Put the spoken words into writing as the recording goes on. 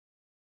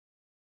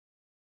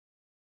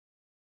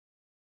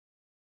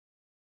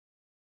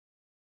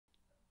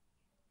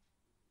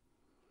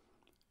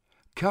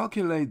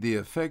Calculate the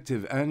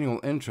effective annual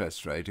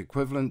interest rate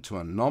equivalent to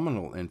a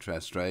nominal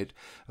interest rate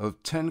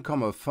of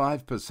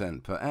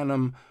 10.5% per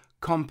annum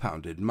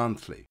compounded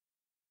monthly.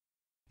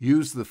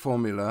 Use the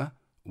formula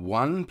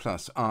 1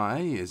 plus I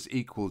is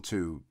equal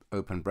to,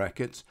 open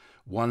brackets,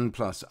 1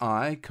 plus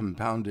I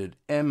compounded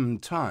m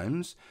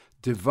times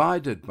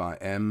divided by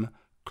m,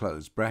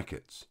 close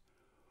brackets,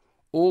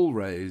 all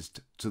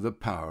raised to the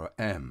power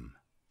m.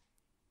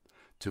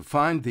 To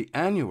find the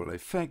annual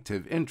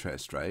effective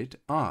interest rate,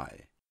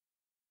 I.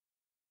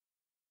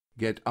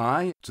 Get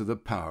I to the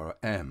power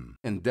m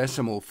in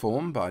decimal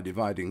form by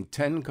dividing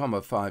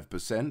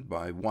 10.5%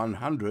 by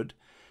 100,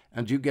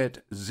 and you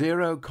get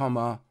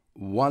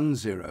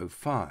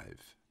 0.105.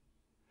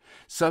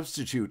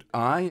 Substitute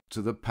I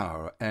to the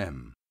power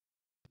m.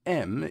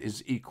 m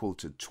is equal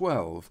to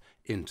 12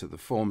 into the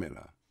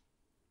formula.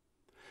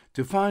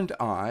 To find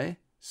I,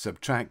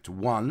 subtract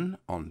 1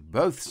 on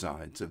both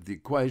sides of the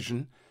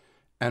equation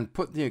and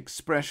put the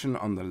expression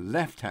on the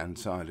left-hand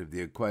side of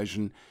the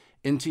equation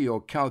into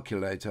your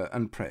calculator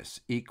and press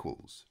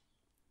equals.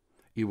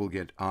 You will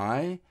get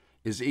I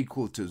is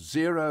equal to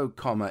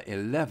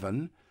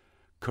 0.11,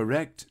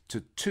 correct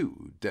to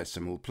 2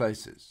 decimal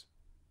places.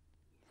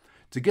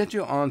 To get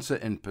your answer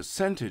in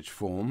percentage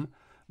form,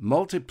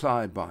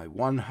 multiply by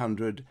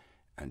 100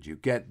 and you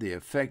get the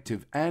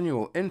effective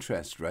annual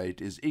interest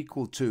rate is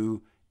equal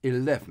to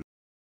 11%.